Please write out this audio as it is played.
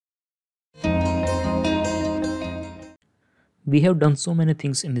We have done so many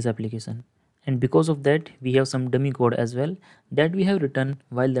things in this application, and because of that we have some dummy code as well that we have written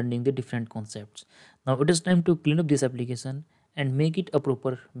while learning the different concepts. Now it is time to clean up this application and make it a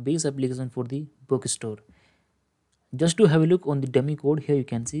proper base application for the bookstore. Just to have a look on the dummy code, here you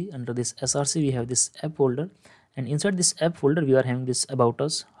can see under this src we have this app folder, and inside this app folder we are having this about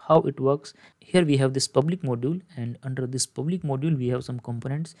us, how it works. Here we have this public module, and under this public module we have some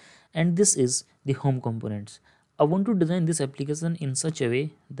components, and this is the home components. I want to design this application in such a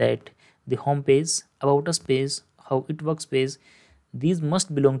way that the home page, about us page, how it works page, these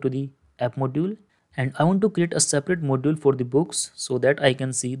must belong to the app module, and I want to create a separate module for the books so that I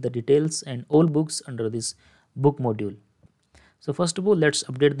can see the details and all books under this book module. So first of all, let's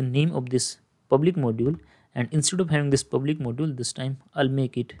update the name of this public module, and instead of having this public module, this time I'll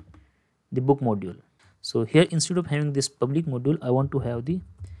make it the book module. So here instead of having this public module, I want to have the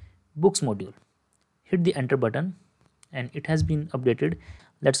books module. Hit the enter button and it has been updated.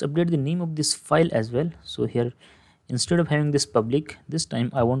 Let's update the name of this file as well. So here instead of having this public, this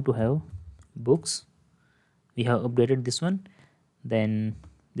time I want to have books. We have updated this one. Then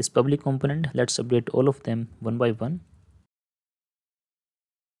this public component, let's update all of them one by one.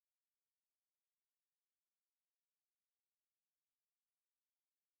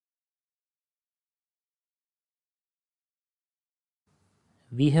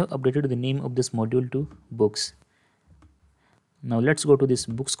 We have updated the name of this module to books. Now let's go to this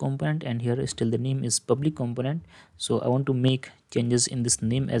books component, and here still the name is public component, so I want to make changes in this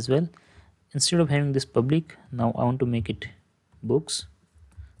name as well. Instead of having this public, now I want to make it books.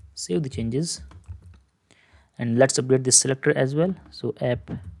 Save the changes, and let's update this selector as well. So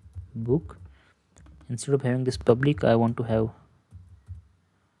app book, instead of having this public, I want to have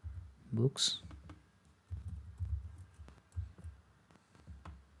books.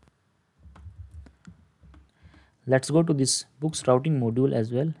 Let's go to this books routing module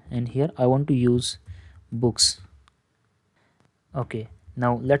as well, and here I want to use books. Okay,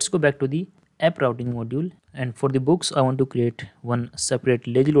 now let's go back to the app routing module, and for the books I want to create one separate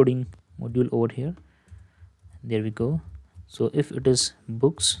lazy loading module over here. There we go. So if it is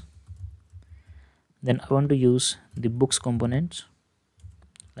books, then I want to use the books components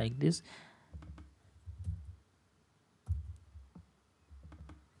like this.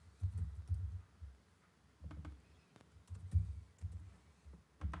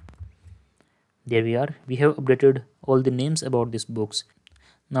 There we are. We have updated all the names about these books.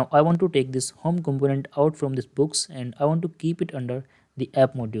 Now I want to take this home component out from this books, and I want to keep it under the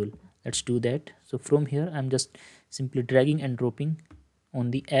app module. Let's do that. So from here I'm just simply dragging and dropping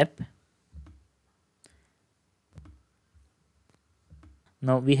on the app.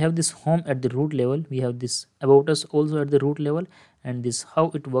 Now we have this home at the root level, we have this about us also at the root level, and this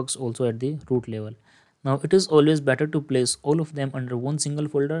how it works also at the root level. Now it is always better to place all of them under one single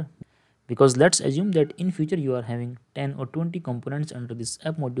folder, because let's assume that in future you are having 10 or 20 components under this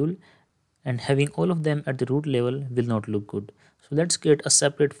app module, and having all of them at the root level will not look good. So let's create a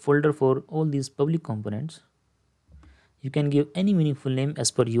separate folder for all these public components. You can give any meaningful name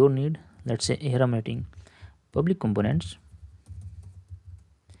as per your need. Let's say here I'm writing public components,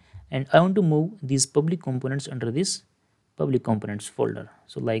 and I want to move these public components under this public components folder.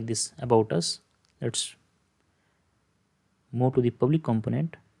 So like this about us, let's move to the public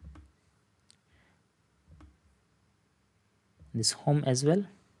component, this home as well,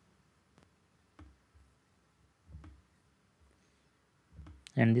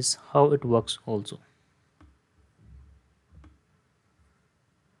 and this how it works also.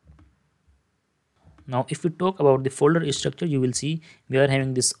 Now if we talk about the folder structure, you will see we are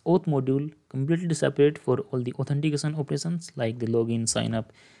having this auth module completely separate for all the authentication operations like the login, sign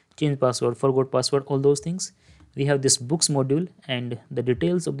up, change password, forgot password, all those things. We have this books module and the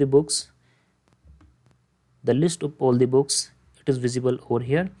details of the books, the list of all the books, it is visible over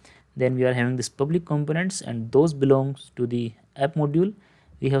here. Then we are having this public components, and those belongs to the app module.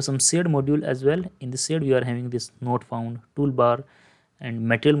 We have some shared module as well. In the shared we are having this not found, toolbar, and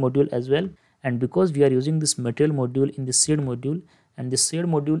material module as well. And because we are using this material module in the shared module, and this shared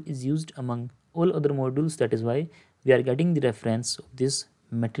module is used among all other modules, that is why we are getting the reference of this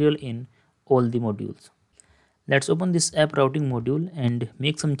material in all the modules. Let's open this app routing module and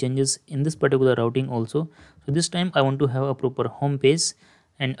make some changes in this particular routing also. So this time I want to have a proper home page,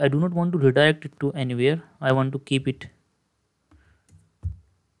 and I do not want to redirect it to anywhere. I want to keep it,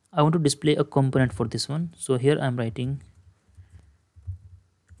 I want to display a component for this one. So here I'm writing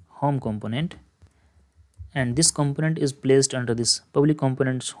home component, and this component is placed under this public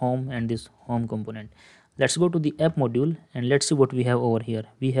components home and this home component. Let's go to the app module and let's see what we have over here.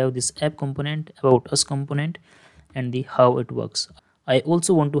 We have this app component, about us component, and the how it works. I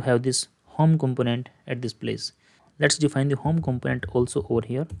also want to have this home component at this place. Let's define the home component also over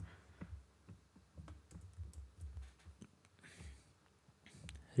here.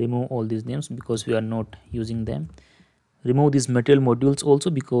 Remove all these names because we are not using them. Remove these material modules also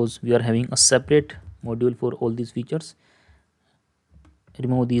because we are having a separate module for all these features.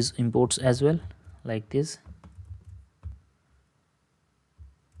 Remove these imports as well, like this.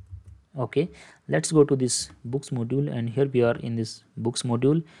 Okay, let's go to this books module, and here we are in this books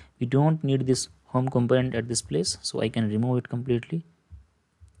module. We don't need this home component at this place, so I can remove it completely.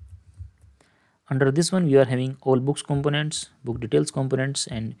 Under this one we are having all books components, book details components,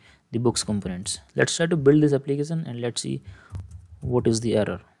 and the books components. Let's try to build this application and let's see what is the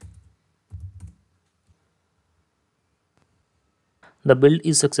error. The build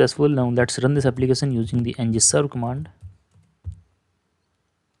is successful. Now let's run this application using the ngserve command.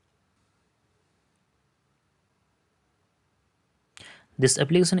 This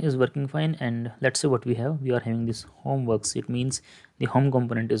application is working fine, and let's say what we have. We are having this home works. It means the home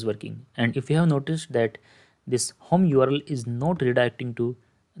component is working. And if you have noticed that this home URL is not redirecting to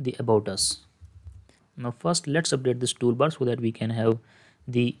the about us. Now first let's update this toolbar so that we can have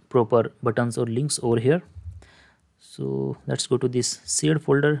the proper buttons or links over here. So let's go to this shared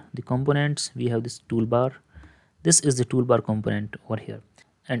folder, the components. We have this toolbar. This is the toolbar component over here.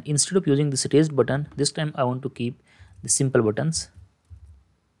 And instead of using this raised button, this time I want to keep the simple buttons.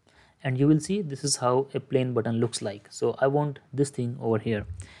 And you will see this is how a plain button looks like. So I want this thing over here.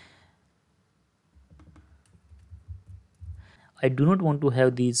 I do not want to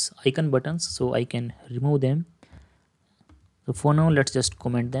have these icon buttons, so I can remove them. So for now let's just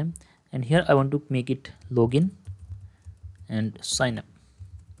comment them, and here I want to make it login and sign up,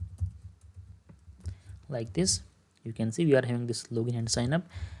 like this. You can see we are having this login and sign up.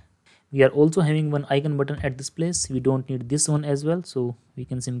 We are also having one icon button at this place. We don't need this one as well, so we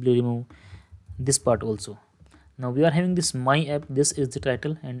can simply remove this part also. Now we are having this my app. This is the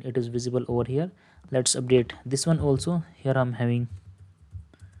title and it is visible over here. Let's update this one also. Here I'm having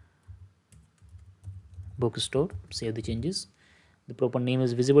bookstore. Save the changes. The proper name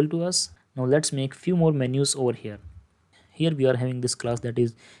is visible to us. Now let's make few more menus over here. Here we are having this class that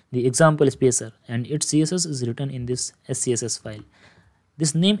is the example spacer, and its CSS is written in this SCSS file.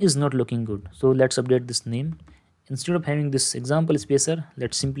 This name is not looking good, so let's update this name. Instead of having this example spacer,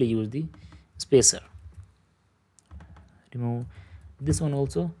 let's simply use the spacer. Remove this one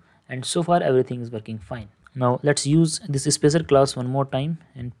also, and so far everything is working fine. Now let's use this spacer class one more time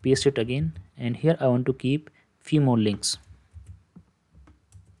and paste it again, and here I want to keep few more links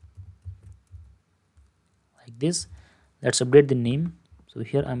like this. Let's update the name. So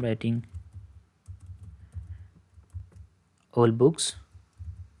here I'm writing all books.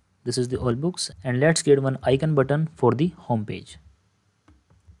 This is the all books, and let's get one icon button for the home page.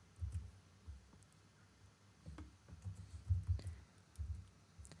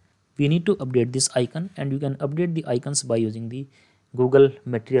 We need to update this icon, and you can update the icons by using the Google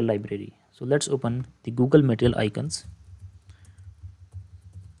Material Library. So let's open the Google Material icons.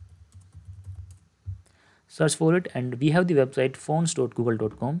 Search for it, and we have the website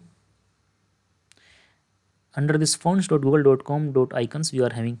fonts.google.com. Under this fonts.google.com.icons, we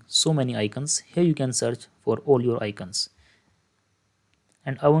are having so many icons. Here you can search for all your icons.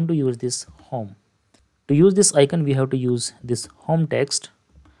 And I want to use this home. To use this icon, we have to use this home text.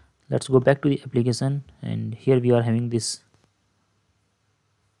 Let's go back to the application, and here we are having this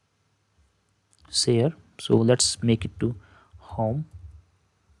share. So let's make it to home.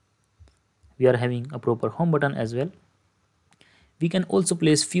 We are having a proper home button as well. We can also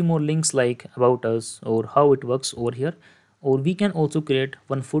place few more links like about us or how it works over here, or we can also create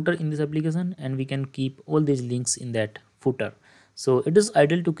one footer in this application, and we can keep all these links in that footer. So it is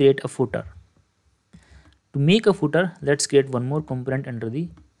ideal to create a footer. To make a footer, let's create one more component under the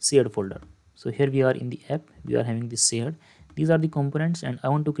shared folder. So here we are in the app. We are having this shared. These are the components, and I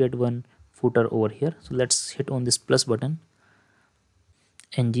want to create one footer over here. So let's hit on this plus button.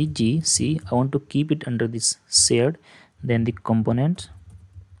 NGGC. I want to keep it under this shared, then the component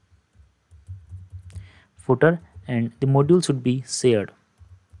footer, and the module should be shared.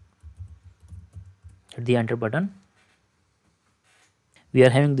 Hit the enter button. We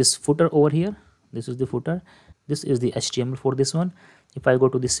are having this footer over here. This is the footer. This is the HTML for this one. If I go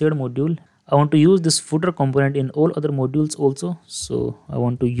to the shared module, I want to use this footer component in all other modules also. So I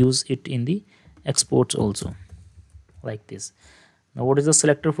want to use it in the exports also, like this. Now what is the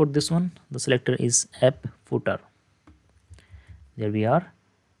selector for this one? The selector is app footer. There we are.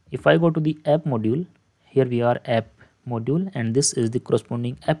 If I go to the app module, here we are app module, and this is the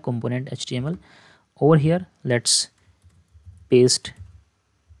corresponding app component HTML. over here let's paste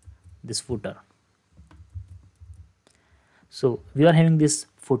this footer. So we are having this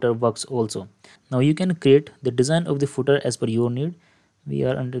footer box also. Now you can create the design of the footer as per your need. We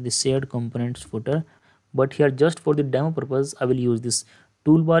are under the shared components footer, but here just for the demo purpose I will use this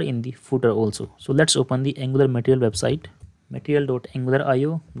toolbar in the footer also. So let's open the Angular material website,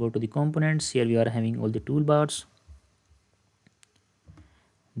 material.angular.io. Go to the components. Here we are having all the toolbars.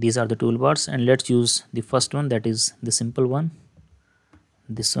 These are the toolbars, and let's use the first one, that is the simple one,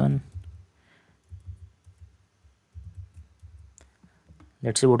 this one.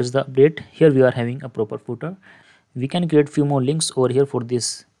 Let's see what is the update. Here we are having a proper footer. We can create few more links over here for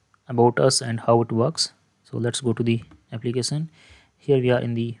this about us and how it works. So let's go to the application. Here we are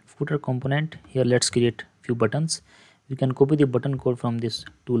in the footer component. Here let's create few buttons. We can copy the button code from this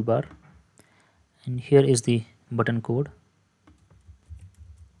toolbar, and here is the button code.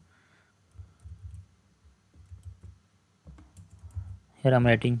 Here I'm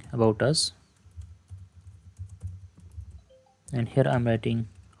writing about us, and here I'm writing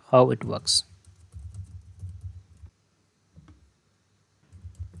how it works.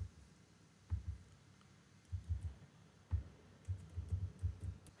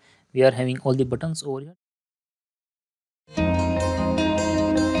 We are having all the buttons over here.